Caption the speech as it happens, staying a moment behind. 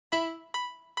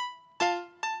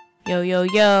Yo, yo,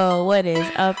 yo, what is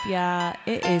up, y'all?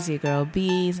 It is your girl,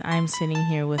 Bees. I'm sitting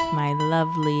here with my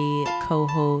lovely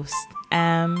co-host,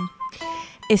 M.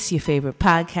 It's your favorite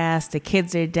podcast. The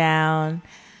kids are down.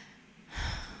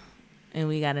 And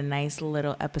we got a nice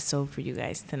little episode for you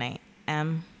guys tonight.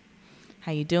 M,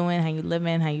 how you doing? How you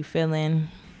living? How you feeling?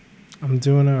 I'm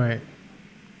doing all right.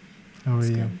 How are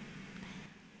you? Good.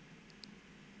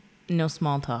 No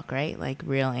small talk, right? Like,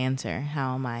 real answer.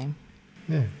 How am I?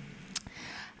 Yeah.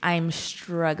 I'm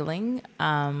struggling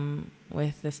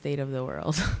with the state of the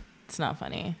world. It's not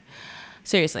funny.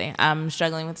 Seriously, I'm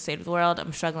struggling with the state of the world.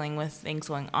 I'm struggling with things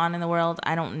going on in the world.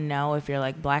 I don't know if you're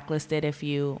like blacklisted,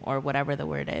 or whatever the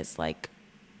word is, like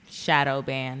shadow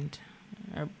banned,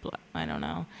 or I don't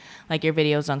know. Like your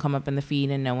videos don't come up in the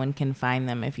feed and no one can find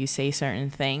them if you say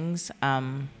certain things.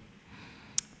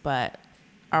 But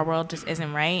our world just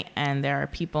isn't right, and there are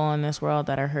people in this world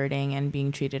that are hurting and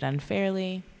being treated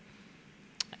unfairly.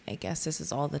 I guess this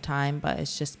is all the time, but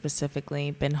it's just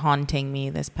specifically been haunting me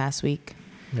this past week.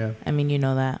 Yeah. I mean, you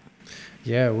know that.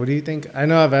 Yeah. What do you think? I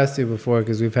know I've asked you before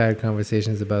because we've had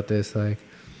conversations about this. Like,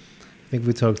 I think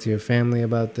we talked to your family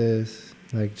about this,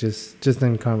 like just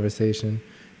in conversation.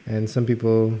 And some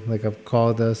people like have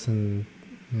called us and,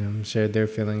 shared their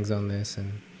feelings on this.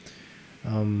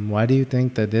 And why do you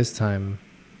think that this time?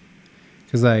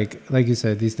 Because like you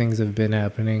said, these things have been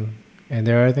happening, and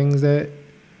there are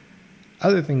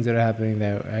other things that are happening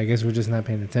that I guess we're just not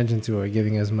paying attention to or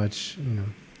giving as much,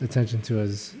 attention to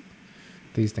as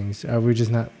these things. Are we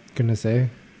just not going to say?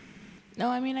 No,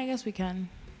 I mean, I guess we can.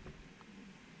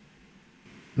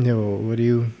 No, why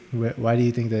do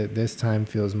you think that this time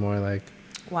feels more like?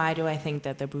 Why do I think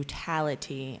that the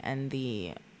brutality and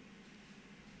the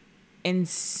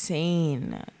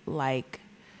insane, like,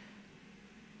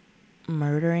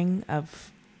 murdering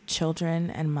of children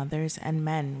and mothers and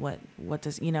men, what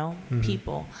does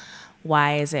people,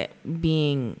 why is it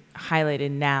being highlighted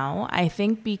now? I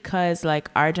think because like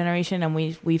our generation, and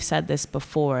we've said this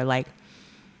before, like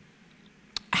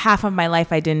half of my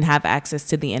life I didn't have access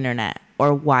to the internet or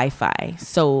Wi-Fi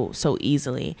so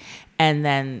easily, and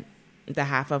then the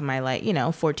half of my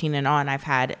life, 14 and on, I've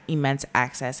had immense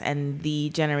access, and the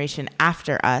generation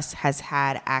after us has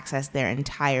had access their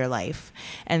entire life.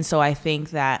 And so I think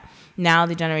that now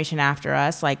the generation after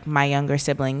us, like my younger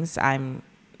siblings, the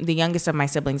youngest of my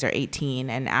siblings are 18,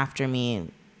 and after me,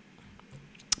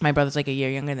 my brother's like a year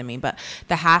younger than me, but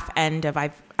the half end of,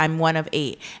 I'm one of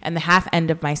 8, and the half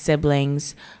end of my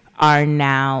siblings are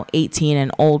now 18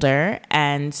 and older,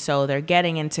 and so they're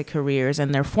getting into careers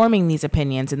and they're forming these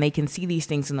opinions, and they can see these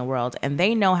things in the world, and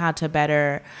they know how to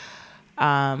better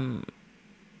not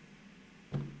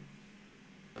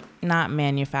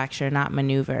manufacture, not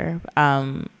maneuver,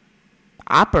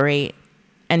 operate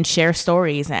and share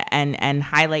stories and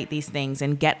highlight these things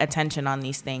and get attention on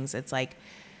these things. It's like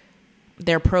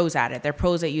they're pros at it. They're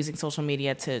pros at using social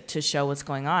media to show what's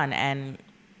going on. And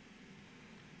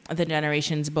the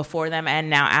generations before them and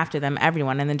now after them,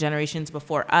 everyone, and the generations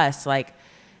before us, like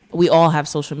we all have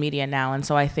social media now. And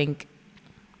so I think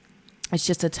it's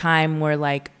just a time where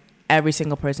like every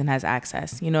single person has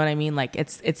access. You know what I mean? Like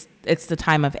it's the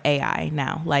time of AI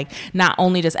now. Like not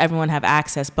only does everyone have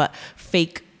access, but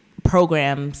fake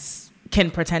programs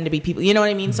can pretend to be people. You know what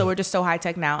I mean? Mm-hmm. So we're just so high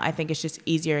tech now. I think it's just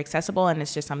easier accessible, and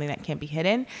it's just something that can't be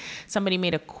hidden. Somebody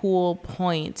made a cool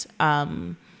point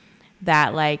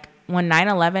that like when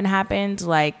 9/11 happened,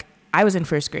 like I was in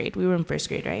first grade. We were in first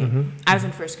grade, right? Mm-hmm. I was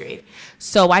in first grade.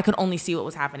 So I could only see what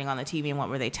was happening on the TV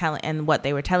and what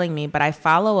they were telling me. But I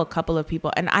follow a couple of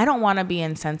people, and I don't want to be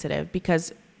insensitive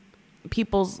because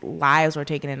people's lives were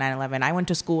taken in 9/11. I went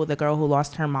to school with a girl who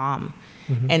lost her mom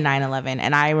in 9/11.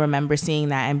 And I remember seeing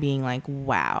that and being like,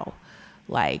 wow,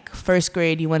 like first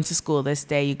grade, you went to school this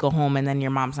day, you go home and then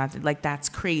your mom's not, like, that's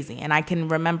crazy. And I can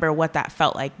remember what that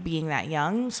felt like being that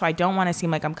young. So I don't want to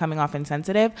seem like I'm coming off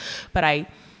insensitive, but I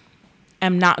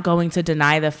am not going to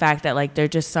deny the fact that like there are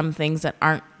just some things that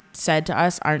aren't said to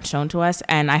us, aren't shown to us.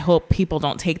 And I hope people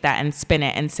don't take that and spin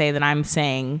it and say that I'm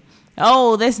saying,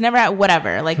 oh, this never,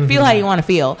 whatever, like feel how you want to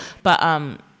feel. But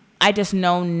I just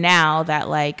know now that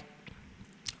like,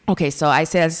 okay, so I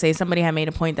say somebody had made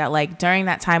a point that like during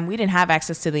that time we didn't have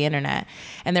access to the internet,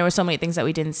 and there were so many things that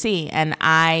we didn't see. And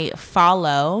I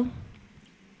follow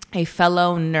a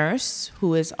fellow nurse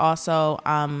who is also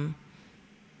from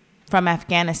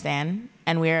Afghanistan,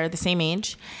 and we're the same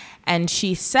age. And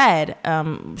she said,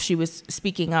 she was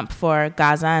speaking up for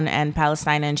Gaza and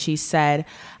Palestine, and she said,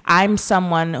 I'm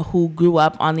someone who grew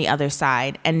up on the other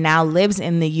side and now lives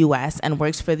in the U.S. and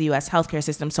works for the U.S. healthcare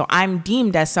system. So I'm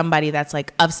deemed as somebody that's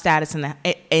like of status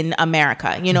in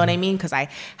America. You know what I mean? Because I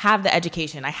have the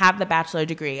education, I have the bachelor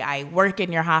degree, I work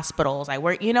in your hospitals, I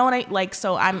work. You know what I like?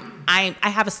 So I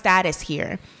have a status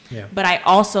here. Yeah. But I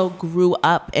also grew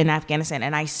up in Afghanistan,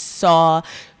 and I saw.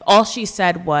 All she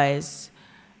said was,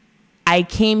 I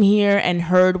came here and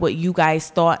heard what you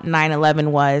guys thought 9/11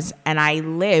 was, and I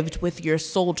lived with your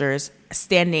soldiers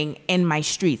standing in my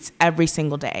streets every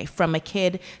single day from a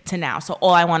kid to now. So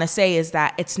all I want to say is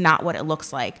that it's not what it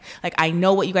looks like. Like, I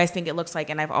know what you guys think it looks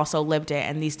like, and I've also lived it,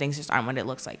 and these things just aren't what it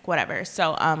looks like, whatever.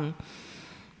 So I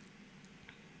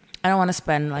don't want to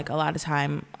spend like a lot of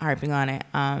time harping on it.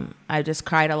 I just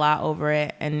cried a lot over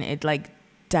it, and it like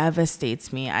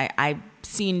devastates me. I've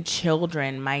seen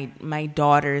children, my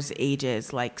daughter's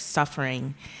ages, like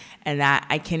suffering, and that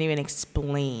I can't even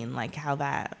explain like how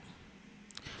that.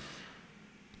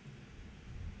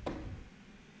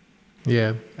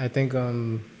 Yeah, I think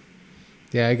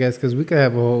yeah, I guess because we could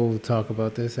have a whole talk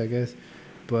about this, I guess,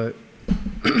 but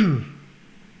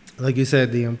like you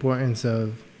said, the importance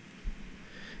of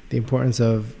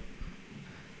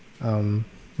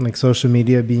like social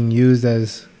media being used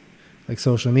as like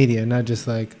social media, not just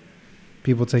like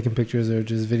people taking pictures or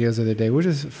just videos of their day, which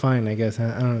is fine, I guess.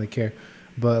 I don't really care.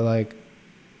 But like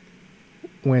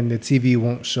when the TV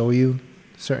won't show you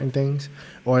certain things,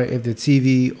 or if the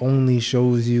TV only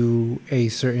shows you a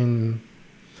certain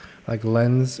like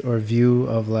lens or view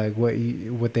of like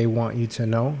what they want you to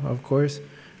know, of course,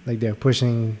 like they're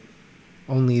pushing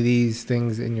only these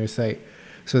things in your sight,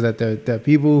 so that the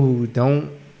people who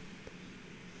don't,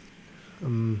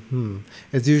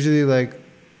 it's usually like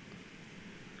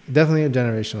definitely a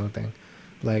generational thing.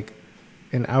 Like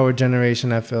in our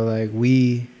generation, I feel like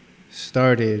we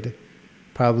started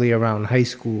probably around high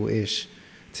school-ish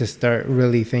to start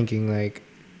really thinking like,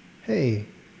 hey,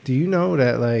 do you know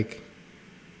that like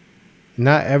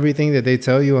not everything that they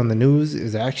tell you on the news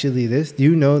is actually this? Do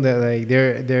you know that like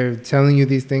they're telling you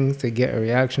these things to get a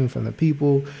reaction from the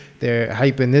people? They're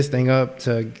hyping this thing up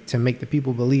to make the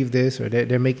people believe this, or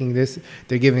they're making this,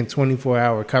 they're giving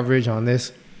 24-hour coverage on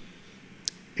this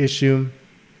issue,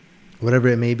 whatever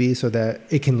it may be, so that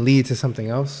it can lead to something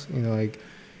else, you know, like,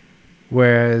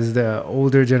 whereas the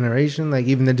older generation, like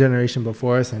even the generation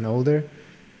before us and older,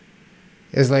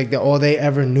 is like all they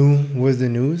ever knew was the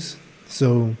news.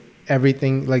 So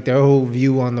everything, like their whole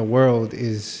view on the world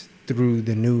is through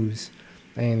the news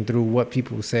and through what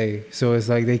people say. So it's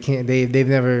like they've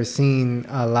never seen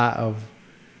a lot of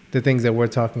the things that we're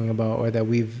talking about, or that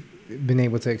we've been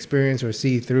able to experience or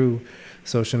see through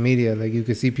social media. Like you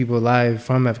could see people live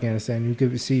from Afghanistan, you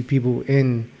could see people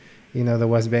in, you know, the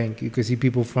West Bank, you could see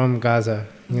people from Gaza,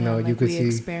 you know, like you could see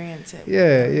experience it.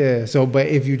 Yeah. So but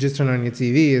if you just turn on your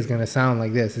TV, it's gonna sound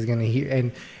like this, it's gonna hear,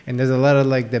 and there's a lot of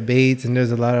like debates, and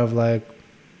there's a lot of like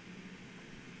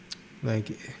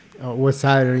what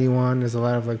side are you on? There's a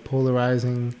lot of like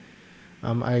polarizing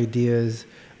ideas.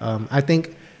 I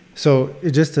think so.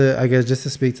 Just to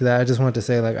speak to that, I just want to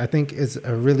say, like, I think it's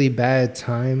a really bad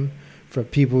time for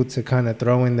people to kind of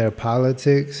throw in their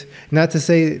politics. Not to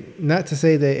say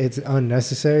that it's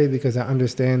unnecessary, because I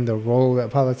understand the role that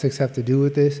politics have to do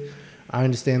with this. I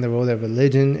understand the role that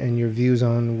religion and your views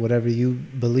on whatever you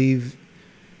believe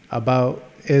about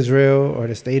Israel or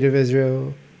the state of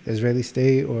Israel, Israeli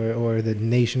state, or the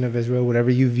nation of Israel,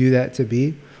 whatever you view that to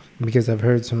be, because I've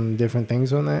heard some different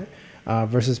things on that,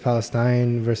 versus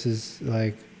Palestine, versus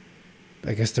like,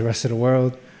 I guess the rest of the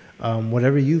world.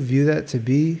 Whatever you view that to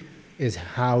be is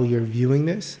how you're viewing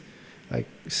this like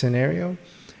scenario.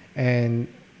 And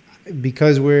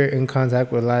because we're in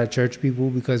contact with a lot of church people,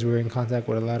 because we're in contact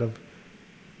with a lot of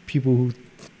people who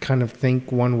kind of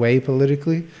think one way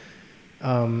politically,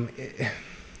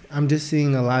 I'm just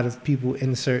seeing a lot of people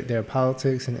insert their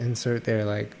politics and insert their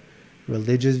like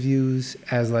religious views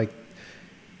as like,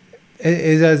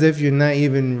 it's as if you're not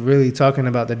even really talking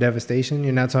about the devastation.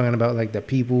 You're not talking about like the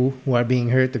people who are being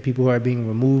hurt, the people who are being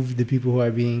removed, the people who are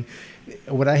being...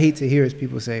 What I hate to hear is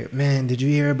people say, man, did you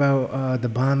hear about the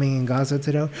bombing in Gaza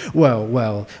today? Well,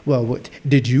 what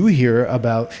did you hear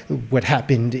about what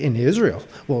happened in Israel?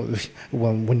 Well,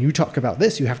 when you talk about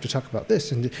this, you have to talk about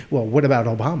this. And well, what about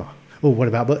Obama? Well, what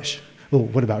about Bush? Well,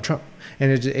 what about Trump?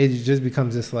 And it just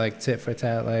becomes this like tit for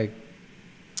tat, like,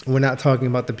 we're not talking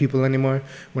about the people anymore.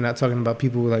 We're not talking about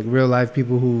people, like real life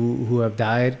people who have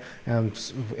died,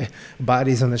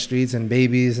 bodies on the streets, and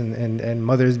babies and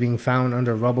mothers being found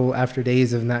under rubble after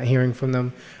days of not hearing from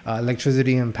them,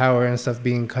 electricity and power and stuff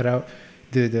being cut out.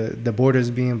 the borders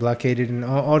being blockaded and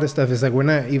all this stuff. It's like we're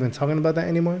not even talking about that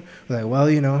anymore. We're like,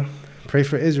 well, pray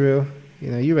for Israel.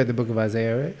 You read the book of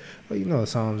Isaiah, right? Well, you know the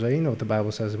Psalms, right? You know what the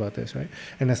Bible says about this, right?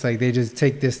 And it's like they just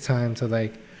take this time to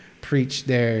like preach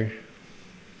their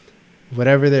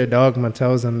whatever their dogma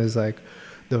tells them is like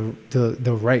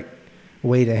the right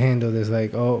way to handle this.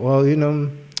 Like, oh well, you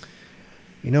know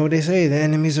what they say, the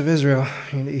enemies of Israel.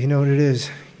 You know what it is.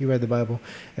 You read the Bible,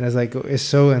 and it's like it's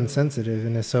so insensitive,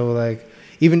 and it's so like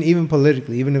even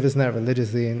politically, even if it's not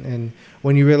religiously, and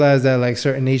when you realize that like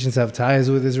certain nations have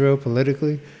ties with Israel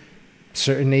politically,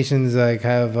 certain nations like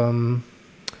have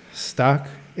stock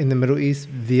in the Middle East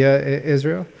via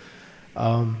Israel,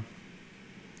 and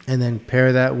then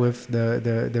pair that with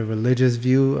the religious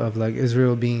view of like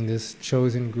Israel being this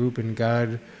chosen group and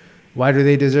God. Why do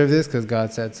they deserve this? Because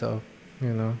God said so.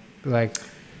 Like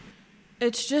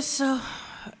it's just so.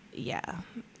 Yeah,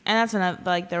 and that's another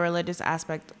like the religious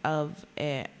aspect of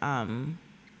it. And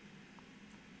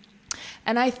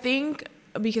I think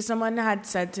because someone had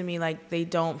said to me like they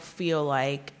don't feel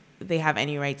like they have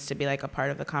any rights to be like a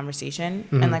part of the conversation,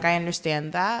 and like I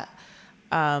understand that.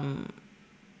 But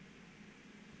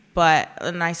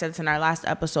and I said this in our last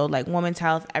episode, like women's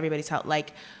health, everybody's health,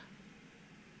 like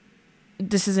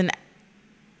this is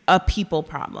a people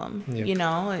problem.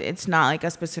 Yep. It's not like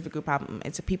a specific group problem,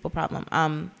 it's a people problem.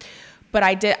 But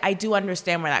I do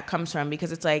understand where that comes from,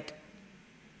 because it's like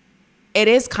it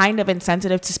is kind of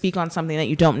insensitive to speak on something that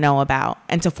you don't know about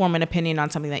and to form an opinion on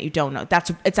something that you don't know.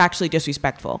 It's actually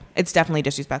disrespectful. It's definitely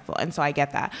disrespectful, and so I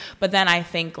get that. But then I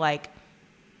think like,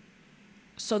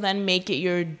 so then make it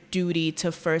your duty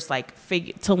to first like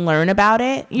to learn about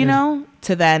it,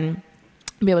 to then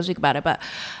be able to speak about it. But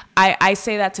I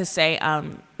say that to say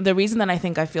the reason that I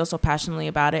think I feel so passionately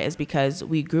about it is because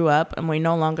we grew up, and we're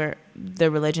no longer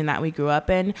the religion that we grew up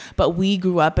in, but we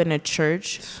grew up in a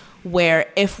church where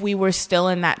if we were still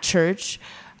in that church,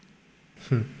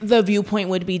 the viewpoint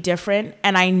would be different.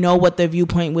 And I know what the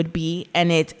viewpoint would be.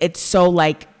 And it's so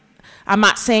like, I'm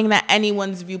not saying that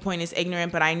anyone's viewpoint is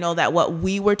ignorant, but I know that what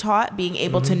we were taught, being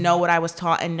able to know what I was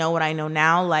taught and know what I know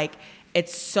now, like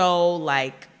it's so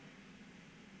like.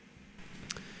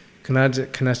 Can I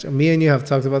me and you have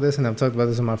talked about this, and I've talked about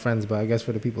this with my friends, but I guess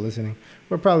for the people listening,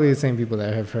 we're probably the same people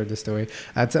that have heard the story.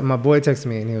 My boy texted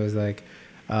me and he was like,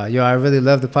 yo, I really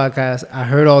love the podcast. I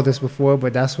heard all this before,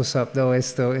 but that's what's up though. It's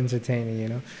still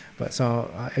entertaining, But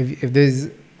so if there's,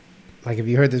 like, if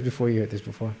you heard this before, you heard this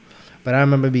before. But I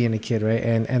remember being a kid, right?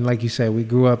 And like you said, we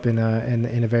grew up in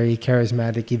a very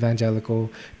charismatic,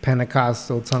 evangelical,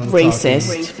 Pentecostal,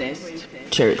 racist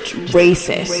church.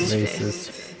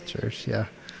 Racist church, yeah.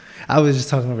 I was just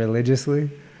talking religiously.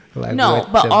 Like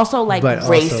also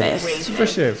racist.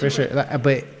 Also, for sure.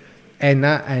 But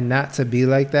not to be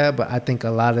like that, but I think a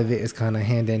lot of it is kind of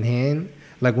hand in hand.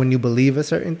 Like when you believe a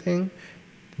certain thing,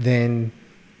 then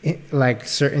like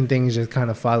certain things just kind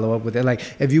of follow up with it. Like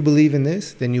if you believe in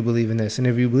this, then you believe in this, and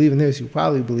if you believe in this, you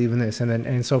probably believe in this,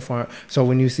 and so far. So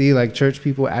when you see like church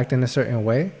people acting a certain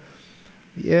way,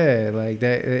 yeah, like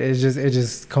that, it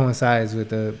just coincides with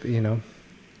the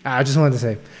I just wanted to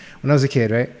say, when I was a kid,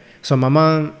 right? So my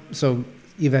mom,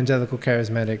 evangelical,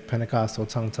 charismatic, Pentecostal,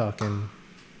 tongue talk, and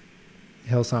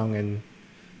Hillsong and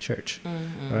church,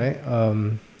 right?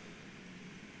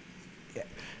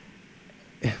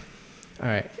 All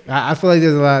right. I feel like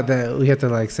there's a lot that we have to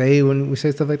like say when we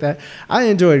say stuff like that. I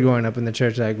enjoyed growing up in the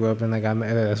church that I grew up in. Like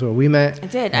that's where we met. I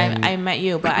did. I met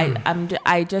you, but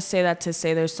I just say that to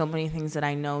say there's so many things that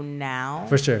I know now.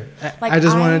 For sure. I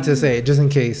just wanted to say, just in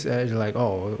case you're like,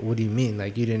 oh, what do you mean?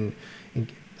 Like you didn't.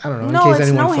 I don't know. No, in case it's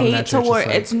anyone no from hate that church toward.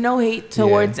 like, it's no hate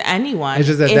towards anyone. It's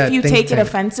just if you take it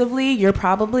offensively, you're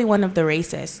probably one of the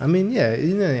racists. I mean,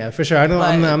 yeah, for sure.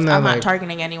 I'm not like,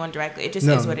 targeting anyone directly. It just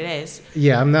is what it is.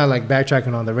 Yeah, I'm not like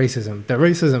backtracking on the racism. The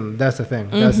racism, that's the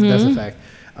thing. That's a fact.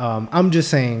 I'm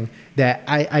just saying that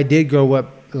I did grow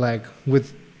up like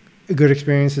with good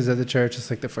experiences at the church. It's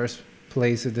like the first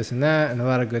place of this and that, and a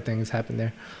lot of good things happened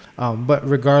there. But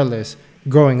regardless,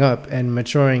 growing up and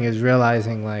maturing is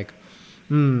realizing like,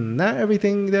 not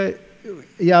everything that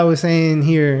y'all was saying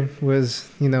here was,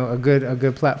 a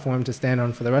good platform to stand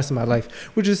on for the rest of my life,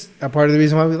 which is a part of the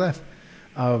reason why we left.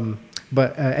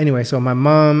 But anyway, so my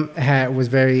mom was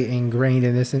very ingrained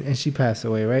in this, and she passed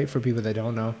away, right? For people that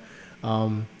don't know.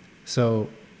 So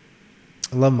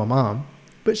I love my mom,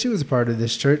 but she was a part of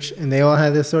this church, and they all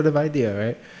had this sort of idea,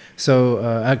 right?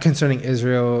 So concerning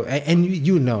Israel, and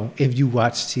if you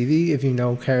watch TV, if you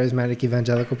know charismatic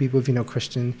evangelical people, if you know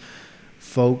Christian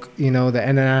folk, that,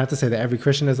 and then I have to say that every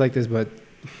Christian is like this,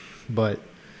 but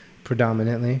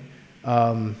predominantly,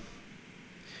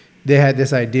 they had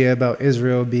this idea about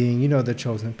Israel being, the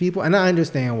chosen people. And I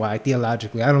understand why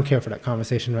theologically. I don't care for that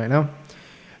conversation right now.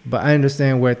 But I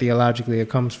understand where theologically it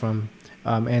comes from,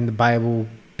 and the Bible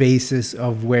basis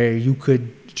of where you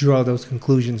could draw those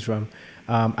conclusions from.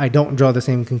 I don't draw the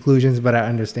same conclusions, but I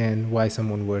understand why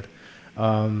someone would.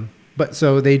 But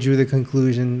so they drew the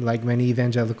conclusion, like many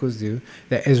evangelicals do,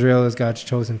 that Israel is God's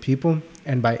chosen people.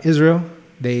 And by Israel,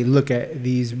 they look at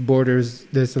these borders,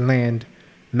 this land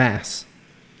mass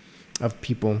of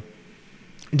people,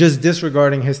 just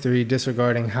disregarding history,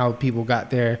 disregarding how people got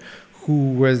there,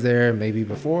 who was there maybe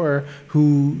before,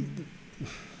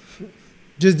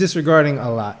 just disregarding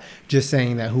a lot, just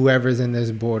saying that whoever's in this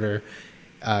border,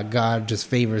 God just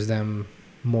favors them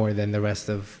more than the rest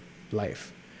of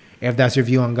life. If that's your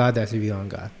view on God, that's your view on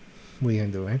God. What are you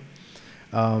going to do, right?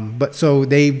 But so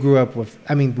we grew up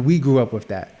with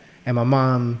that. And my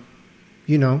mom,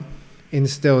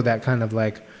 instilled that kind of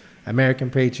like American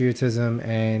patriotism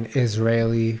and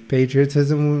Israeli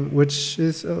patriotism, which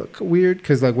is weird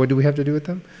because, like, what do we have to do with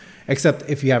them? Except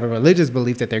if you have a religious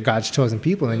belief that they're God's chosen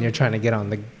people and you're trying to get on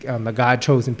the God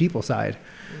chosen people side,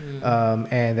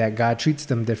 and that God treats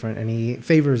them different and he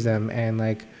favors them, and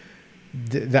like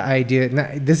the idea,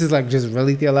 this is like just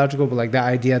really theological, but like the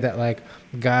idea that like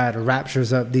God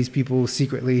raptures up these people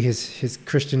secretly, his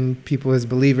Christian people, his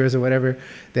believers or whatever,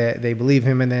 that they believe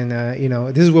him, and then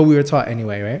this is what we were taught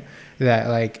anyway, right? That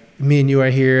like me and you are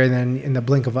here, and then in the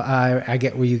blink of an eye, I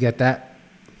get where you get that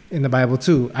in the Bible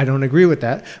too. I don't agree with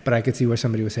that, but I could see where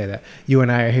somebody would say that. You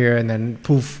and I are here, and then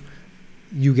poof,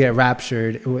 you get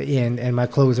raptured in, and my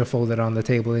clothes are folded on the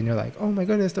table, and you're like, oh my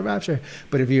goodness, the rapture.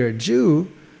 But if you're a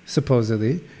Jew,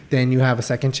 supposedly, then you have a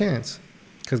second chance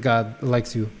because God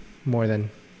likes you more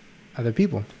than other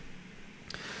people.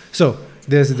 So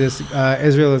this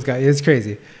Israel is God. It's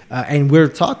crazy, and we're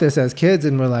taught this as kids,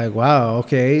 and we're like, wow,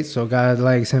 okay, so God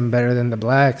likes him better than the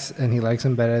blacks, and he likes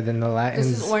him better than the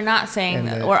Latins. We're not saying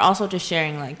that. We're also just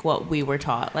sharing like what we were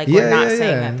taught. Like we're not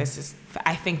saying that this is.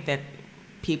 I think that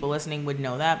people listening would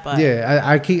know that, but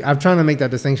I'm trying to make that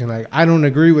distinction. Like, I don't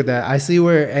agree with that. I see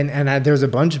where, and there's a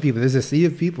bunch of people. There's a sea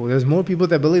of people. There's more people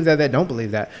that believe that don't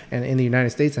believe that, and in the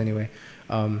United States anyway.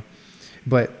 So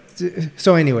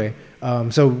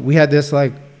we had this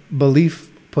like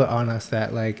belief put on us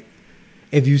that like,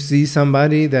 if you see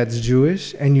somebody that's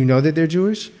Jewish and you know that they're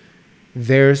Jewish,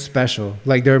 they're special.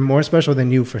 Like they're more special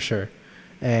than you for sure,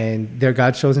 and they're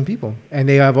God's chosen people, and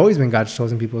they have always been God's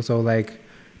chosen people. So like,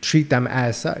 treat them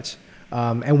as such.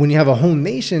 And when you have a whole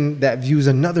nation that views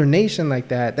another nation like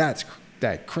that, that's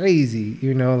crazy,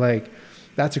 like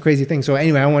that's a crazy thing. So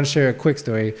anyway, I want to share a quick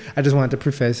story. I just wanted to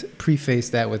preface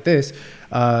that with this.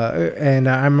 And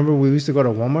I remember we used to go to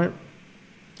Walmart.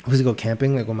 We used to go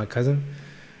camping like with my cousin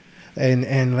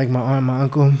and like my aunt, my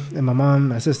uncle, and my mom,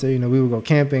 my sister, we would go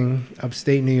camping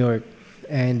upstate New York.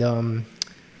 And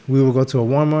we would go to a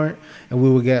Walmart and we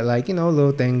would get like,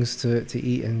 little things to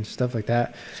eat and stuff like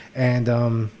that. And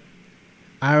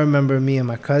I remember me and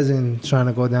my cousin trying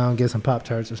to go down and get some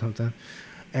Pop-Tarts or something.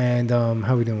 And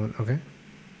how we doing? Okay.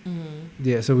 Mm-hmm.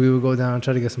 Yeah, so we would go down and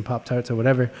try to get some Pop-Tarts or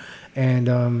whatever.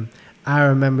 And I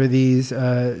remember these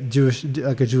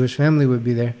Jewish family would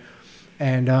be there.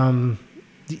 And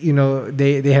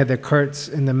they had their carts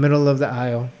in the middle of the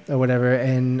aisle or whatever,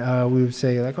 and we would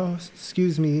say like, oh,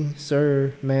 excuse me,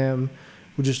 sir, ma'am,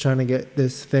 we're just trying to get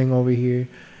this thing over here.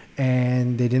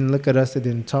 And they didn't look at us, they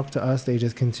didn't talk to us, they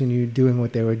just continued doing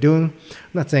what they were doing.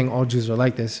 I'm not saying all Jews are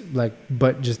like this,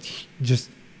 but just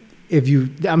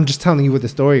I'm just telling you what the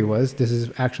story was. This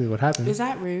is actually what happened. Is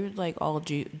that rude, like all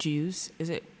Jews? Is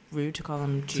it rude to call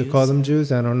them Jews? To call them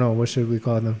Jews? I don't know. What should we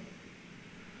call them?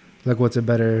 Like, what's a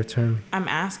better term? I'm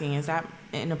asking, is that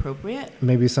inappropriate?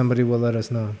 Maybe somebody will let us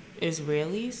know.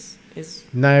 Israelis?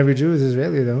 Not every Jew is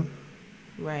Israeli, though.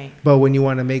 Right. But when you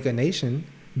want to make a nation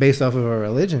based off of a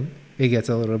religion, it gets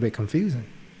a little bit confusing.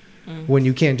 Mm-hmm. When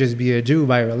you can't just be a Jew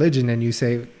by religion and you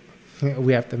say,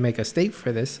 we have to make a state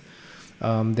for this,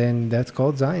 then that's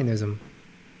called Zionism.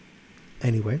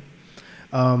 Anyway.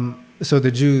 So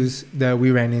the Jews that we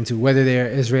ran into, whether they're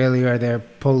Israeli or they're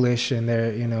Polish and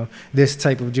they're, this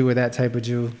type of Jew or that type of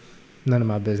Jew, none of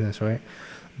my business, right?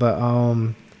 But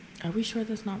are we sure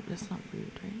that's not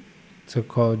rude, right? To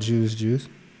call Jews?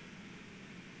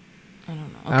 I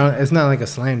don't know. Okay. It's not like a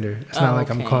slander. It's not like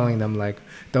I'm calling them like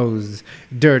those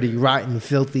dirty, rotten,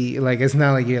 filthy. Like, it's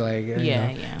not like you're like,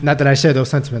 yeah. Not that I share those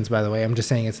sentiments, by the way. I'm just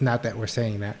saying it's not that we're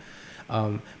saying that.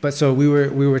 But so we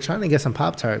were trying to get some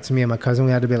Pop-Tarts. Me and my cousin,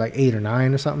 we had to be like 8 or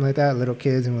 9 or something like that, little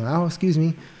kids. And we're like, oh, excuse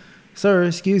me, sir,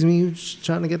 excuse me, you're just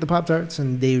trying to get the Pop-Tarts.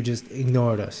 And they just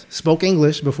ignored us. Spoke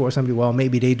English before somebody, well,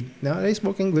 maybe they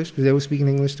spoke English because they were speaking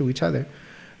English to each other.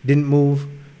 didn't move,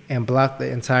 and blocked the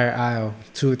entire aisle,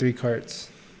 2 or 3 carts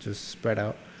just spread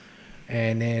out.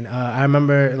 And then I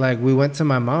remember, like, we went to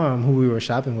my mom, who we were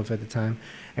shopping with at the time,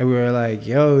 and we were like,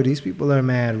 yo, these people are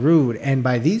mad rude. And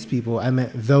by these people, I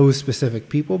meant those specific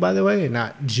people, by the way, and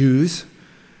not Jews,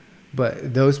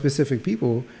 but those specific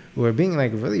people who were being,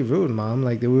 like, really rude, Mom.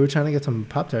 Like, we were trying to get some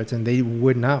Pop-Tarts, and they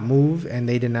would not move, and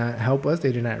they did not help us.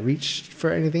 They did not reach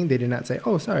for anything. They did not say,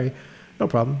 oh, sorry, no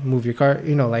problem, move your cart,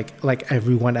 you know, like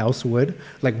everyone else would,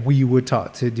 like we would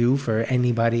taught to do for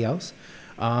anybody else.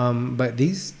 But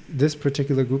this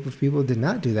particular group of people did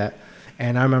not do that.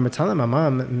 And I remember telling my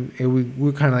mom, and we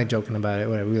were kind of like joking about it,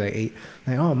 whatever, we were like 8,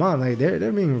 like, oh, Mom, like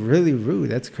they're being really rude.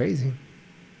 That's crazy.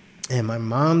 And my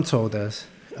mom told us,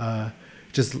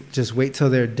 just wait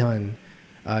till they're done.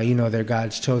 You know, they're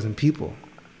God's chosen people.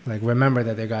 Like, remember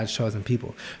that they're God's chosen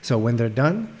people. So when they're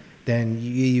done, then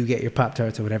you get your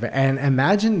Pop-Tarts or whatever. And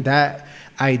imagine that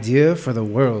idea for the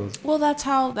world. Well, yeah.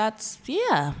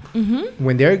 Mm-hmm.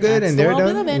 When they're good and they're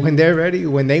done, when they're ready,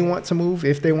 when they want to move,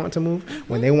 if they want to move,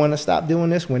 when they want to stop doing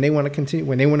this, when they want to continue,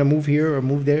 when they want to move here or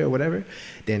move there or whatever,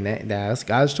 then that's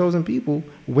God's chosen people.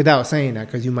 Without saying that,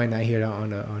 because you might not hear that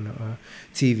on the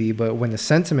TV, but when the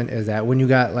sentiment is that, when you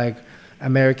got like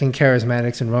American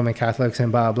charismatics and Roman Catholics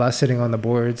and blah blah sitting on the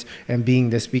boards and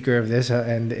being the speaker of this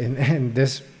and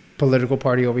this political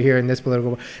party over here and this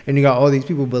political, and you got all these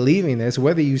people believing this,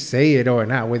 whether you say it or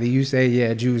not, whether you say,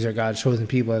 yeah, Jews are God's chosen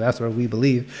people, that's what we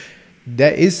believe,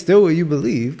 that is still what you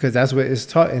believe, because that's what is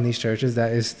taught in these churches.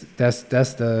 That's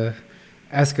the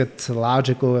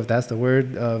eschatological, if that's the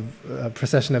word, of a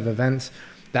procession of events.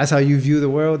 That's how you view the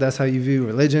world. That's how you view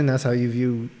religion. That's how you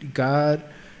view God.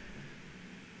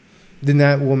 Then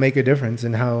that will make a difference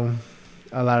in how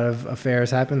a lot of affairs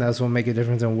happen. That's what will make a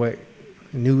difference in what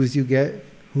news you get,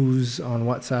 who's on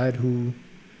what side, who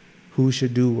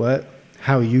should do what,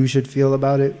 how you should feel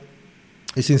about it.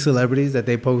 You've seen celebrities that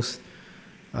they post,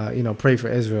 pray for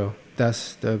Israel.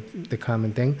 That's the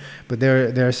common thing. But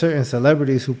there are certain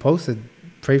celebrities who posted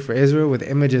pray for Israel with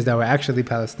images that were actually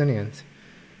Palestinians,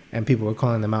 and people were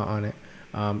calling them out on it.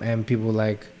 And people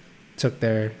like took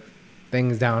their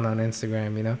things down on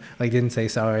Instagram, you know, like didn't say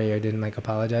sorry or didn't like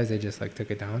apologize. They just like took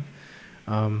it down.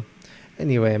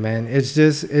 Anyway, man, it's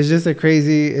a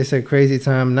crazy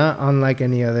time, not unlike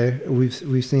any other.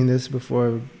 We've seen this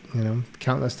before, you know,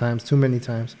 countless times, too many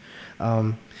times.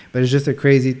 But it's just a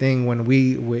crazy thing when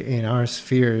we in our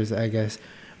spheres, I guess,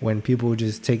 when people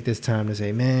just take this time to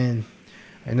say, man,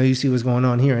 I know you see what's going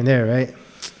on here and there, right?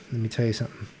 Let me tell you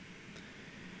something.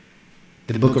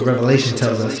 The book of Revelation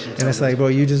tells us, and it's like, bro,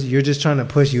 you're just trying to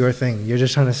push your thing. You're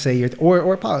just trying to say or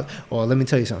let me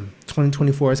tell you something.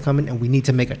 2024 is coming, and we need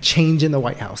to make a change in the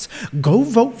White House. Go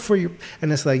vote for your.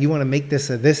 And it's like, you want to make this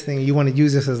this thing. You want to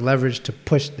use this as leverage to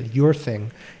push your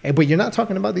thing, but you're not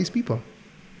talking about these people.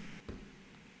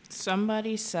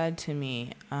 Somebody said to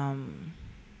me,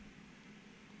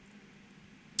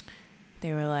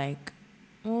 they were like,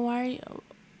 well, why are you?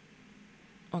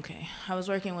 Okay, I was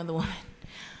working with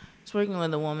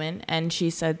a woman, and she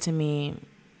said to me,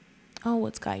 oh,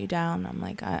 what's got you down? I'm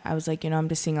like, I was like, I'm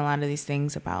just seeing a lot of these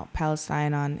things about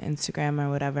Palestine on Instagram or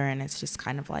whatever, and it's just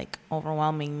kind of like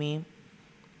overwhelming me.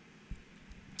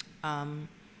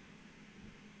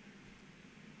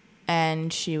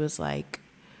 And she was like,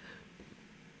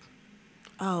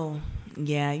 oh,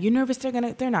 yeah, you nervous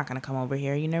they're not gonna come over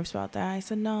here? You nervous about that? I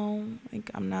said, no, like,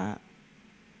 I'm not.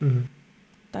 Mm-hmm.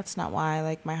 That's not why,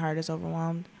 like, my heart is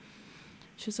overwhelmed.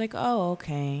 She's like, oh,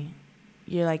 okay.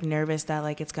 You're like nervous that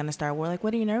like it's gonna start war. Like,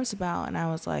 what are you nervous about? And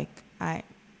I was like, I'm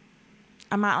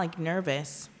not like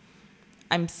nervous.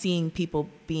 I'm seeing people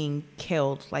being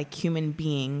killed, like human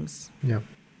beings. Yeah.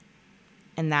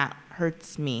 And that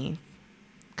hurts me,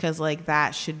 because like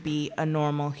that should be a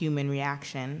normal human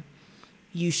reaction.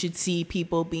 You should see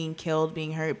people being killed,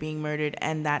 being hurt, being murdered,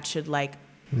 and that should like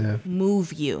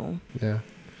move you. Yeah.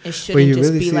 It shouldn't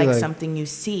just be like something you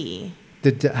see.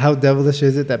 How devilish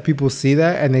is it that people see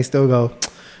that and they still go,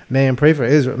 man, pray for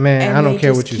Israel. Man, and I don't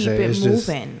care what you say. It's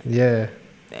moving. Just, yeah.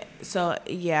 So,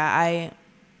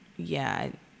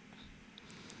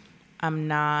 I'm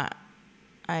not,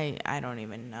 I don't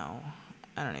even know.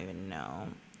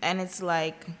 And it's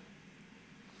like,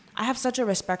 I have such a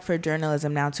respect for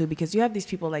journalism now too, because you have these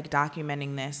people like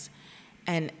documenting this,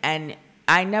 and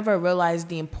I never realized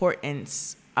the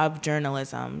importance of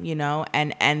journalism,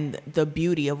 and the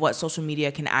beauty of what social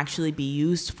media can actually be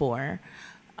used for.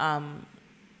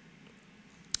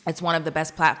 It's one of the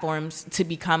best platforms to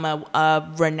become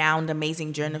a renowned,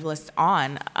 amazing journalist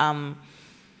on,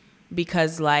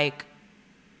 because like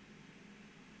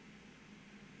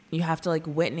you have to like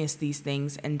witness these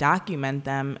things and document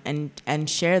them and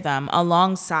share them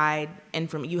alongside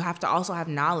you have to also have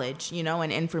knowledge, you know,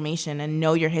 and information, and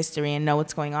know your history and know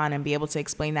what's going on and be able to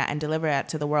explain that and deliver that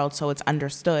to the world so it's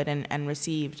understood and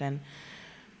received. And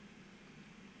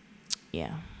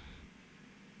yeah,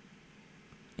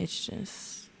 it's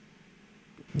just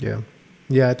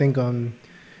I think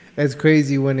it's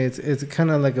crazy when it's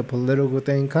kind of like a political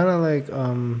thing, kind of like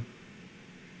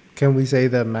can we say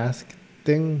the mask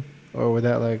thing, or would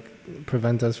that like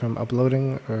prevent us from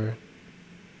uploading, or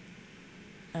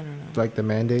I don't know, like the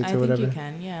mandates or whatever? I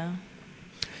think you can,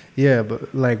 yeah,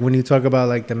 but like when you talk about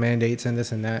like the mandates and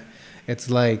this and that, it's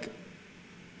like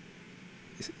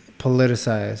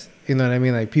politicized, you know what I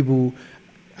mean? Like people,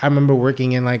 I remember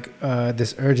working in like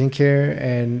this urgent care,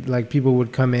 and like people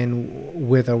would come in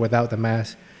with or without the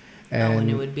mask. And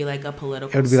it would be like a political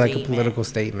statement. It would be like a political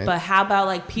statement. But how about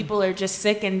like people are just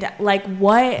sick and like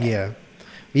what?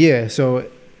 Yeah. So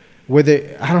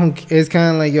it's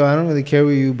kind of like, yo, I don't really care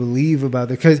what you believe about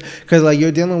it, because like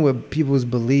you're dealing with people's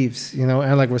beliefs, you know,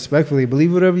 and like respectfully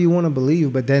believe whatever you want to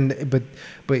believe,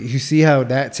 but you see how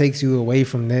that takes you away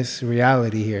from this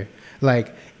reality here.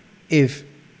 Like if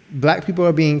Black people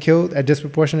are being killed at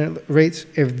disproportionate rates,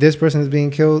 if this person is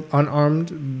being killed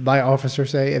unarmed by officers,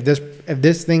 say, if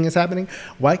this thing is happening,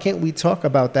 why can't we talk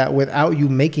about that without you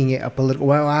making it a political?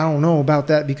 Well, I don't know about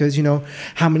that, because, you know,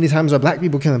 how many times are Black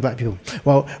people killing Black people?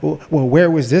 Well,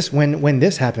 where was this when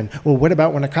this happened? Well, what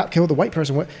about when a cop killed a white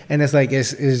person? What? And it's like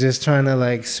it's just trying to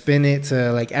like spin it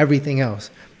to like everything else.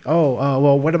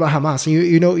 Well, what about Hamas?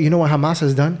 You know what Hamas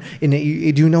has done? And do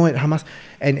you know what Hamas?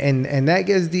 And that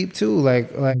gets deep too.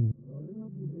 Like.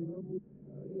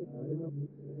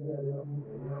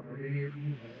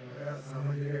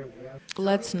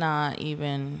 Let's not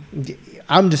even.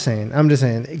 I'm just saying,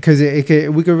 because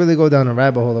we could really go down a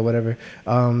rabbit hole or whatever.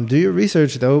 Do your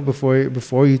research though before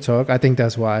you talk. I think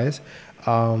that's wise.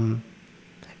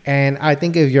 And I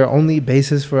think if your only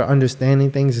basis for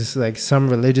understanding things is like some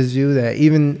religious view, that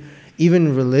even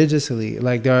religiously,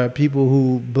 like there are people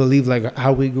who believe like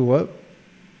how we grew up,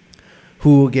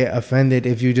 who will get offended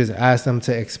if you just ask them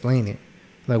to explain it.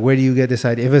 Like, where do you get this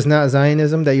idea? If it's not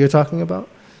Zionism that you're talking about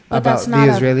that's the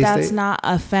Israeli state? That's not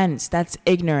offense. That's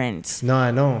ignorance. No,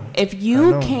 I know. If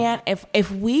you can't,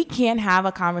 if we can't have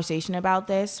a conversation about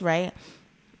this, right?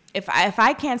 If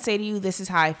I can't say to you, this is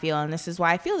how I feel and this is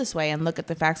why I feel this way, and look at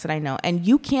the facts that I know, and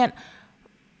you can't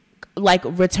like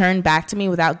return back to me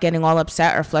without getting all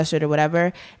upset or flustered or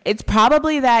whatever, it's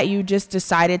probably that you just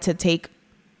decided to take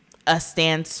a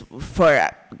stance for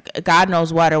God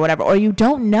knows what or whatever, or you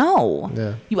don't know.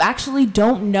 Yeah. You actually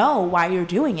don't know why you're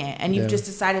doing it, and you've just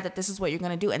decided that this is what you're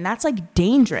going to do, and that's like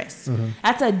dangerous. Mm-hmm.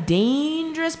 That's a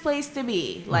dangerous place to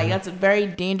be. Like that's a very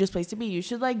dangerous place to be. You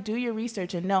should like do your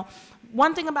research and know.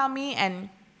 One thing about me, and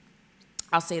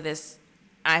I'll say this,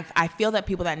 I feel that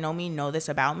people that know me know this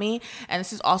about me, and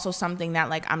this is also something that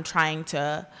like I'm trying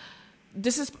to,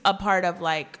 this is a part of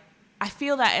like, I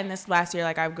feel that in this last year,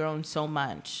 like I've grown so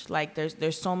much. Like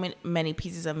there's so many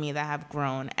pieces of me that have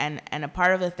grown, and a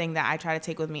part of the thing that I try to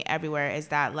take with me everywhere is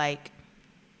that like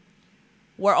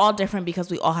we're all different because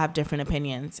we all have different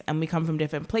opinions, and we come from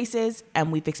different places,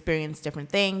 and we've experienced different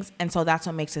things, and so that's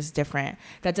what makes us different.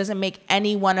 That doesn't make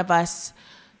any one of us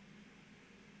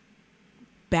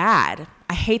bad.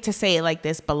 I hate to say it like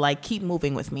this, but like keep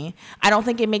moving with me. I don't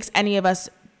think it makes any of us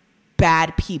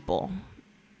bad people.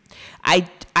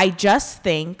 I just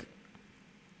think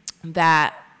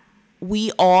that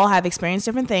we all have experienced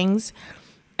different things,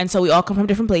 and so we all come from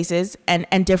different places,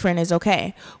 and different is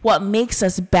okay. What makes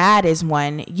us bad is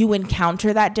when you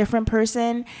encounter that different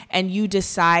person and you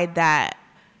decide that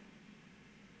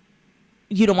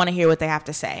you don't want to hear what they have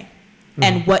to say,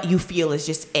 and what you feel is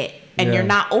just it, and you're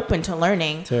not open to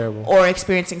learning or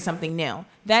experiencing something new.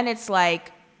 Then it's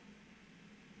like,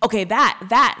 okay,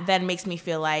 that then makes me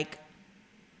feel like,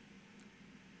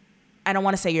 I don't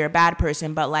want to say you're a bad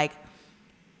person, but like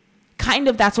kind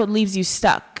of that's what leaves you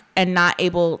stuck and not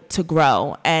able to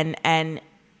grow. And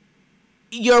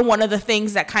you're one of the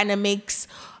things that kind of makes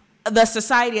the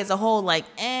society as a whole like,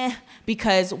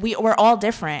 because we're all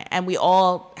different, and we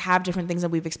all have different things that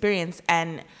we've experienced.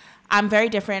 And I'm very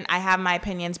different. I have my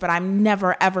opinions, but I'm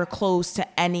never, ever close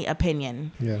to any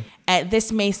opinion. Yeah. And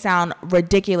this may sound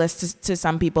ridiculous to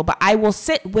some people, but I will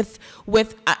sit with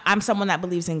I'm someone that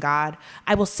believes in God.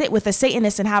 I will sit with a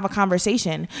Satanist and have a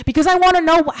conversation because I want to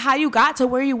know how you got to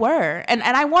where you were. And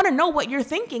I want to know what your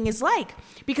thinking is like,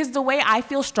 because the way I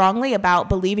feel strongly about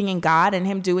believing in God and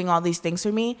him doing all these things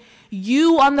for me,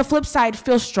 you on the flip side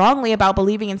feel strongly about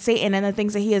believing in Satan and the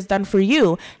things that he has done for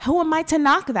you. Who am I to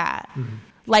knock that? Mm-hmm.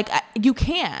 Like, you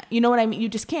can't. You know what I mean? You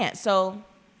just can't. So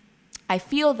I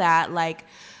feel that, like,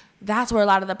 that's where a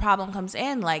lot of the problem comes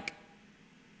in. Like,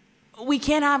 we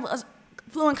can't have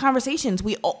fluent conversations.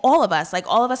 All of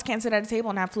us can't sit at a table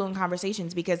and have fluent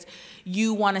conversations because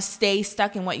you want to stay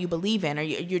stuck in what you believe in, or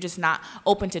you're just not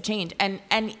open to change. And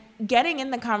getting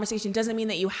in the conversation doesn't mean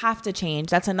that you have to change.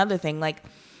 That's another thing. Like,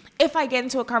 if I get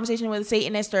into a conversation with a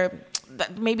Satanist, or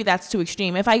maybe that's too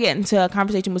extreme. If I get into a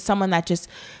conversation with someone that just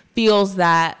feels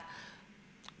that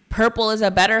purple is a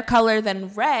better color than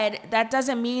red, that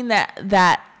doesn't mean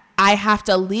that I have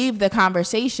to leave the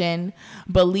conversation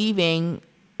believing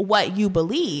what you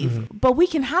believe. Mm-hmm. But we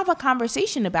can have a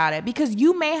conversation about it, because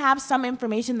you may have some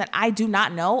information that I do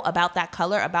not know about that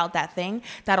color, about that thing,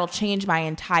 that'll change my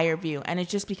entire view. And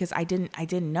it's just because I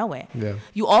didn't know it. Yeah.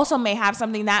 You also may have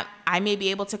something that I may be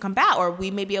able to combat, or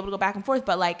we may be able to go back and forth,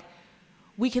 but like,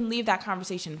 we can leave that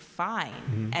conversation fine.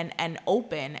 Mm-hmm. and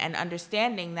open, and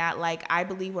understanding that, like, I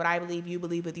believe what I believe, you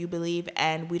believe what you believe,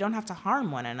 and we don't have to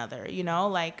harm one another, you know,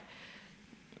 like,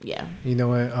 yeah. You know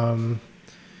what,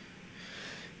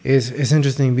 it's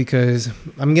interesting because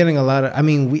I'm getting a lot of,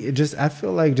 I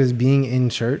feel like just being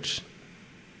in church,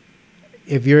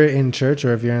 if you're in church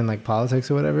or if you're in like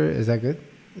politics or whatever, is that good?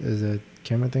 Is the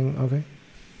camera thing okay?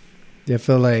 I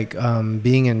feel like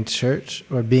being in church,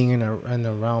 or being in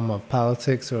the realm of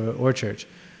politics or church,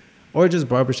 or just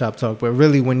barbershop talk, but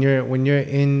really when you're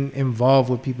involved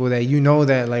with people that you know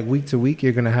that like week to week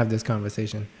you're gonna have this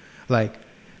conversation. Like,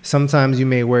 sometimes you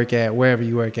may work at wherever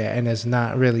you work at, and it's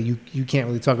not really, you can't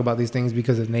really talk about these things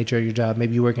because of the nature of your job.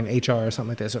 Maybe you work in HR or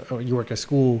something like that, or you work at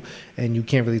school and you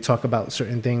can't really talk about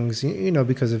certain things, you know,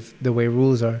 because of the way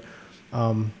rules are,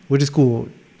 which is cool.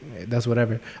 That's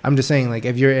whatever. I'm just saying, like,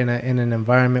 if you're in an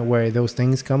environment where those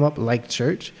things come up, like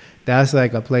church, that's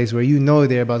like a place where you know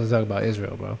they're about to talk about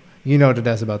Israel, bro. You know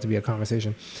that's about to be a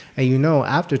conversation. And you know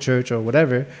after church or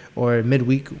whatever, or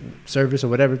midweek service or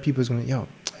whatever, people's going to,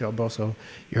 yo, bro, so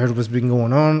you heard what's been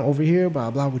going on over here,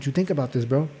 blah, blah. What you think about this,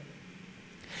 bro?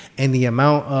 And the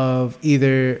amount of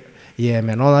either, yeah,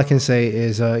 man, all I can say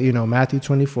is, Matthew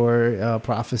 24,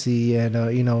 prophecy,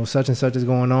 and, such and such is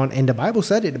going on. And the Bible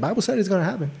said it. The Bible said it's going to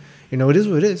happen. It is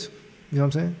what it is. You know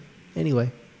what I'm saying?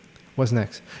 Anyway, what's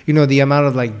next? The amount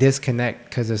of, like, disconnect,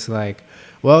 because it's like,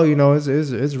 well,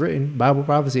 it's written. Bible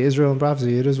prophecy, Israel and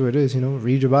prophecy, it is what it is.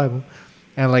 Read your Bible.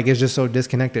 And, like, it's just so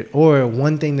disconnected. Or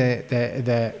one thing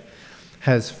that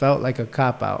has felt like a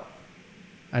cop-out,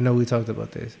 I know we talked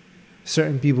about this.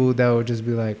 Certain people that would just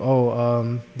be like,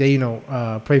 they,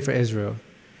 pray for Israel.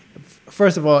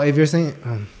 First of all, if you're saying,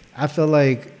 I feel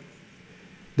like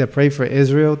the pray for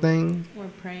Israel thing. Or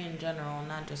pray in general,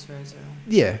 not just for Israel.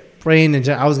 Yeah, praying in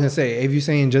general. I was going to say, if you're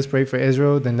saying just pray for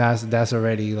Israel, then that's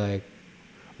already like,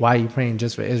 why are you praying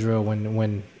just for Israel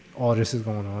when all this is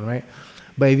going on, right?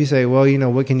 But if you say,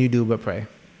 well, what can you do but pray?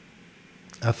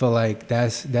 I feel like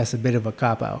that's a bit of a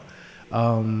cop-out.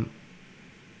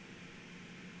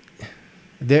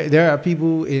 There are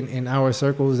people in our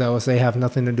circles that will say have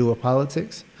nothing to do with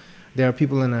politics. There are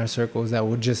people in our circles that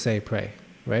will just say pray,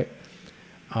 right?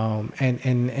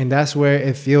 And that's where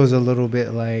it feels a little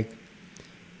bit like,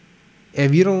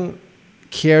 if you don't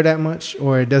care that much,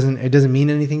 or it doesn't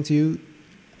mean anything to you,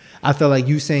 I feel like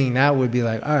you saying that would be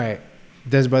like, all right,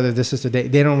 this brother, this sister, they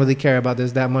don't really care about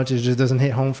this that much. It just doesn't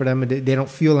hit home for them. They don't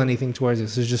feel anything towards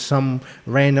this. It's just some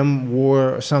random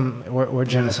war or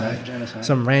genocide.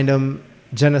 Some random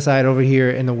genocide over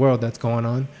here in the world that's going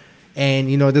on. And,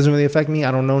 it doesn't really affect me.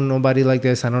 I don't know nobody like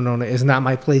this. I don't know. It's not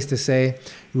my place to say.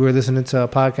 We were listening to a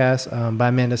podcast by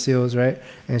Amanda Seals, right?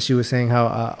 And she was saying how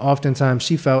oftentimes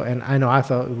she felt, and I know I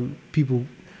felt, people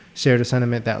share the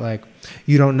sentiment that, like,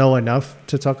 you don't know enough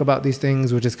to talk about these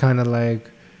things, which is kind of like,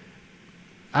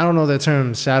 I don't know the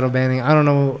term, shadow banning. I don't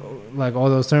know, like, all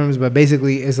those terms, but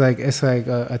basically it's like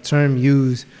a term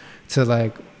used to,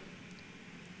 like,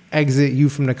 exit you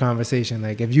from the conversation.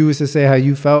 Like, if you was to say how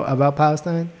you felt about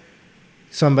Palestine,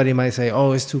 somebody might say,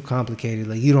 oh, it's too complicated.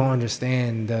 Like, you don't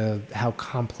understand how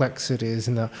complex it is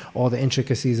and all the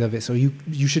intricacies of it. So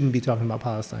you shouldn't be talking about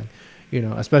Palestine,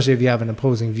 especially if you have an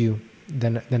opposing view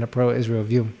than a pro-Israel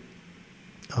view.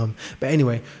 But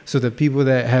anyway, so the people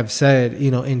that have said,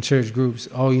 in church groups,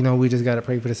 we just got to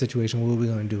pray for the situation. What are we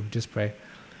going to do? Just pray.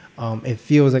 It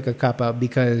feels like a cop-out,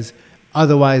 because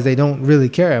otherwise they don't really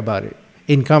care about it.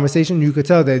 In conversation, you could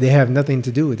tell that they have nothing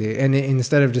to do with it. And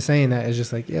instead of just saying that, it's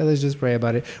just like, yeah, let's just pray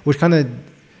about it. Which kind of,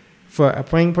 for a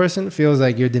praying person, feels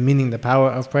like you're demeaning the power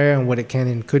of prayer and what it can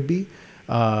and could be.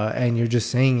 and you're just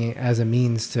saying it as a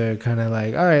means to kind of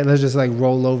like, all right, let's just like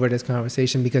roll over this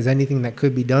conversation, because anything that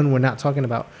could be done, we're not talking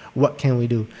about what can we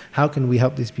do, how can we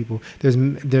help these people.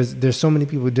 There's so many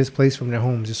people displaced from their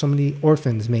homes. There's so many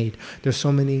orphans made. There's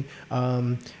so many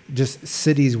just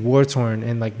cities war torn,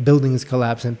 and like buildings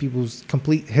collapse, and people's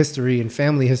complete history and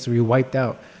family history wiped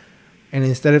out. And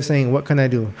instead of saying, what can I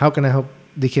do? How can I help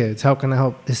the kids? How can I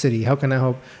help the city? How can I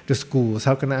help the schools?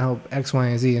 How can I help X, Y,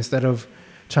 and Z? Instead of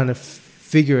trying to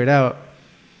figure it out,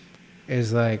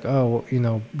 is like, oh,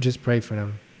 just pray for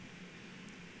them.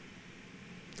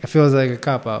 It feels like a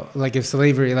cop-out. Like if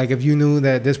slavery, like if you knew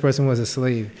that this person was a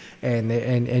slave,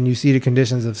 and you see the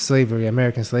conditions of slavery,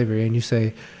 American slavery, and you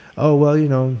say, oh,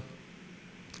 well,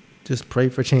 just pray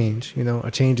for change.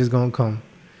 A change is going to come.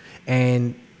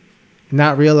 And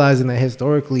not realizing that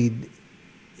historically,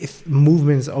 if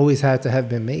movements always had to have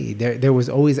been made. There was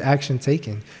always action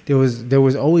taken. There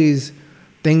was always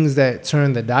things that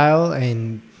turned the dial,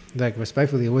 and like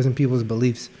respectfully, it wasn't people's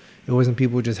beliefs. It wasn't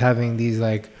people just having these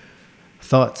like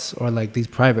thoughts or like these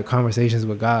private conversations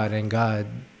with God, and God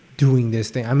doing this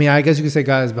thing. I mean, I guess you could say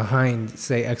God is behind,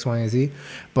 say, X, Y, and Z,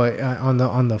 but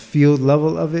on the field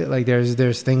level of it, like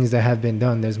there's things that have been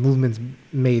done. There's movements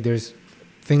made. There's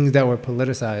things that were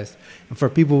politicized. And for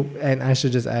people, and I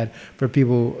should just add, for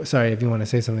people, sorry if you want to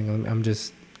say something, I'm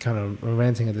just kind of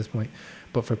ranting at this point,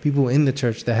 but for people in the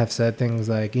church that have said things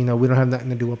like, we don't have nothing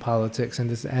to do with politics and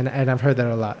this, and I've heard that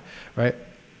a lot, right?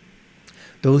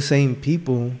 Those same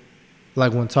people,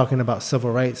 like when talking about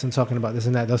civil rights and talking about this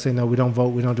and that, they'll say, no, we don't vote,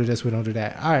 we don't do this, we don't do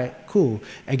that. All right, cool.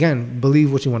 Again,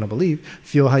 believe what you want to believe,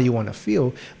 feel how you want to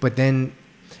feel, but then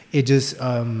it just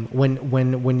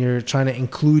when you're trying to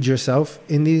include yourself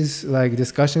in these like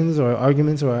discussions or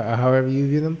arguments or however you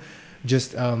view them,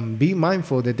 just be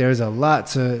mindful that there's a lot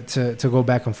to go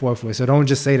back and forth with. So don't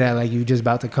just say that like you just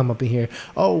about to come up in here,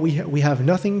 oh, we have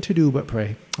nothing to do but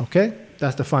pray. Okay,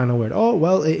 that's the final word. Oh,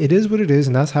 well, it is what it is,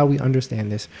 and that's how we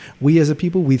understand this. We as a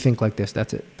people, we think like this.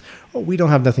 That's it. Oh, we don't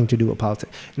have nothing to do with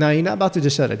politics. Now, you're not about to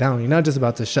just shut it down. You're not just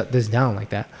about to shut this down like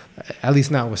that. At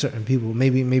least not with certain people.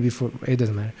 Maybe for, it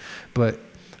doesn't matter. But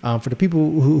for the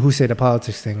people who say the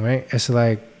politics thing, right? It's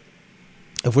like,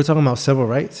 if we're talking about civil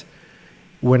rights,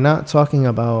 we're not talking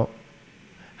about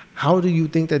how do you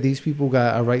think that these people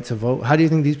got a right to vote? How do you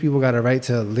think these people got a right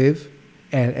to live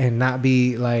and not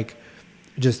be like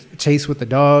just chased with the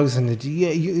dogs and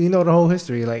the whole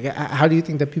history? Like, how do you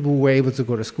think that people were able to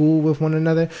go to school with one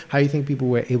another? How do you think people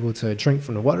were able to drink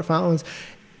from the water fountains?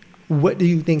 What do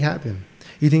you think happened?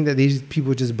 You think that these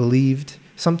people just believed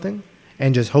something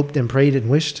and just hoped and prayed and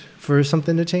wished for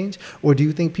something to change? Or do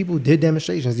you think people did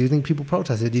demonstrations? Do you think people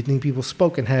protested? Do you think people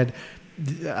spoke and had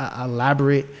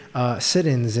elaborate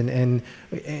sit-ins and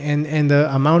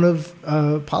the amount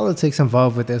of politics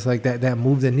involved with this, like that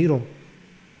moved the needle?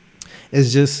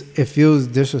 It's just, it feels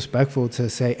disrespectful to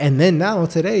say. And then now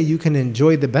today you can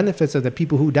enjoy the benefits of the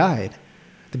people who died.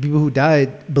 The people who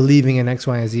died believing in X,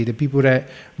 Y, and Z. The people that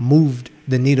moved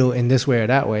the needle in this way or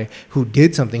that way, who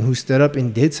did something, who stood up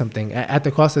and did something at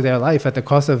the cost of their life, at the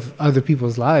cost of other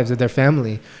people's lives, of their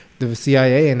family. The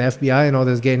CIA and the FBI and all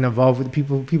this getting involved with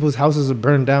people. People's houses are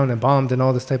burned down and bombed and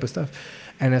all this type of stuff.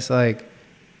 And it's like,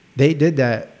 they did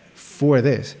that for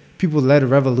this. People led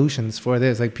revolutions for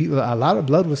this. Like, people, a lot of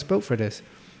blood was spilled for this.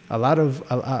 A lot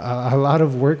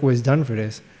of work was done for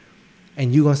this.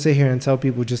 And you gonna sit here and tell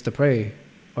people just to pray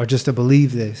or just to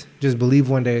believe this, just believe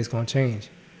one day it's gonna change.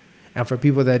 And for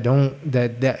people that don't,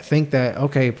 that think that,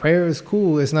 okay, prayer is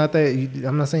cool. It's not that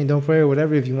I'm not saying don't pray or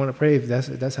whatever. If you want to pray, if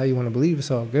that's how you want to believe, it's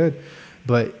all good.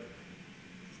 But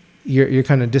you're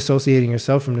kind of dissociating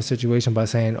yourself from the situation by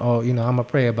saying, oh, I'm gonna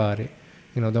pray about it.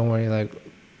 Don't worry. Like,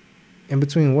 in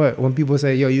between what? When people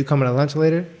say, yo, you coming to lunch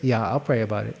later? Yeah, I'll pray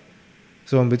about it.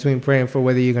 So in between praying for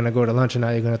whether you're gonna go to lunch or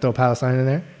not, you're gonna throw Palestine in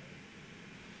there?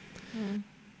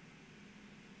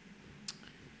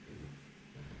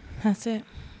 That's it.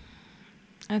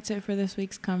 That's it for this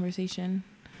week's conversation.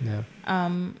 Yeah.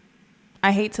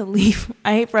 I hate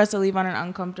for us to leave on an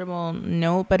uncomfortable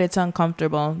note, but it's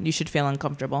uncomfortable. You should feel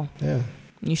uncomfortable. Yeah.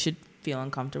 You should feel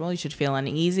uncomfortable. You should feel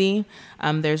uneasy.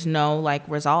 There's no like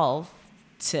resolve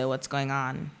to what's going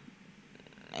on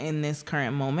in this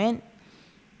current moment.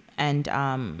 And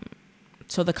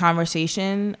so the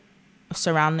conversation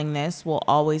surrounding this will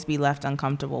always be left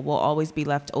uncomfortable, will always be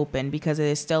left open, because it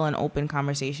is still an open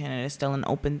conversation. It is still an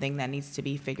open thing that needs to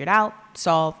be figured out,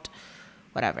 solved,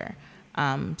 whatever.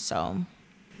 So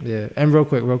yeah. And real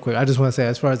quick, I just want to say,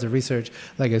 as far as the research,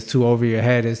 like, it's too over your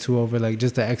head, it's too over, like,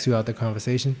 just to X you out the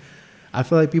conversation. I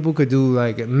feel like people could do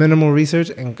like minimal research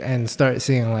and start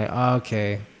seeing like, oh,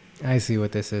 okay, I see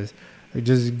what this is. Like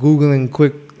just Googling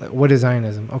quick, like, what is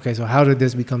Zionism? Okay, so how did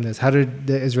this become this? How did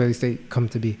the Israeli state come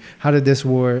to be? How did this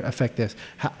war affect this?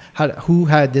 Who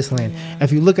had this land? Yeah.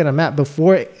 If you look at a map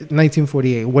before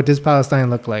 1948, what does Palestine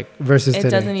look like versus today?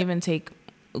 It doesn't even take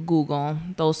Google,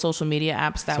 those social media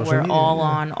apps that we're all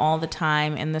on all the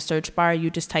time. In the search bar, you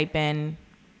just type in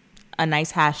a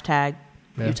nice hashtag.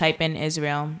 Yeah. You type in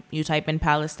Israel, you type in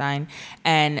Palestine,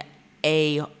 and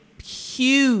a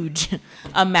huge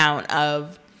amount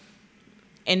of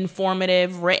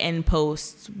informative written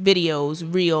posts,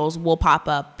 videos, reels will pop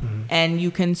up, and you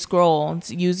can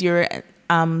use your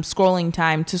scrolling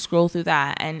time to scroll through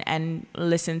that and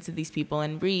listen to these people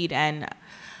and read. And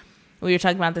we were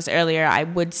talking about this earlier. I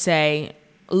would say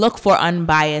look for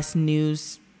unbiased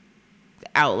news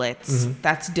outlets.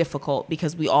 That's difficult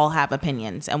because we all have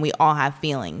opinions and we all have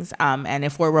feelings, and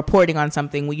if we're reporting on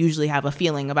something, we usually have a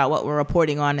feeling about what we're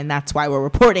reporting on, and that's why we're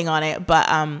reporting on it. But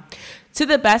to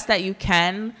the best that you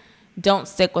can, don't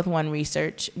stick with one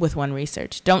research.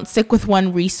 Don't stick with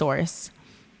one resource.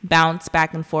 Bounce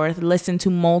back and forth, listen to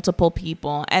multiple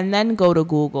people, and then go to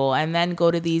Google, and then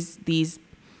go to these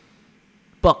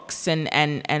books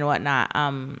and whatnot.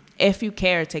 If you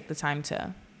care, take the time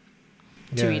to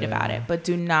read about it, but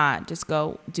do not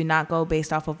go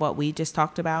based off of what we just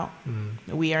talked about.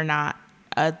 We are not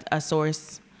a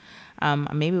source.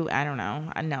 Maybe, I don't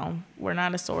know. No, we're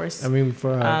not a source. I mean,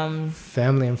 for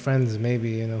family and friends,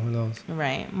 maybe, who knows?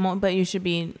 Right. But you should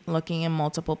be looking in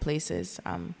multiple places,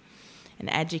 and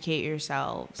educate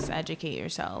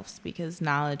yourselves, because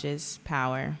knowledge is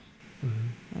power.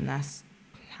 And that's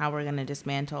how we're going to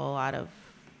dismantle a lot of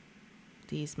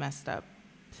these messed up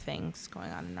things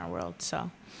going on in our world. So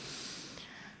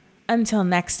until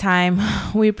next time,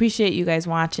 we appreciate you guys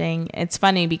watching. It's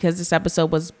funny because this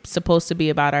episode was supposed to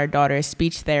be about our daughter's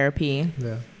speech therapy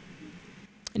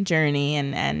journey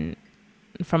and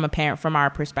from our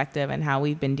perspective and how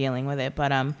we've been dealing with it.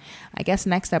 But I guess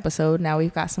next episode, now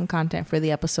we've got some content for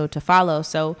the episode to follow.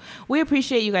 So we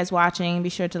appreciate you guys watching. Be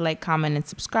sure to like, comment, and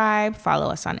subscribe. Follow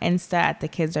us on Insta at The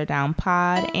Kids Are Down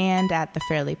Pod and at The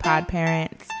Fairly Pod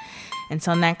Parents.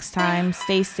 Until next time,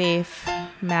 stay safe.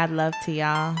 Mad love to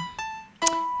y'all.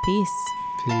 Peace.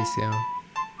 Peace, y'all.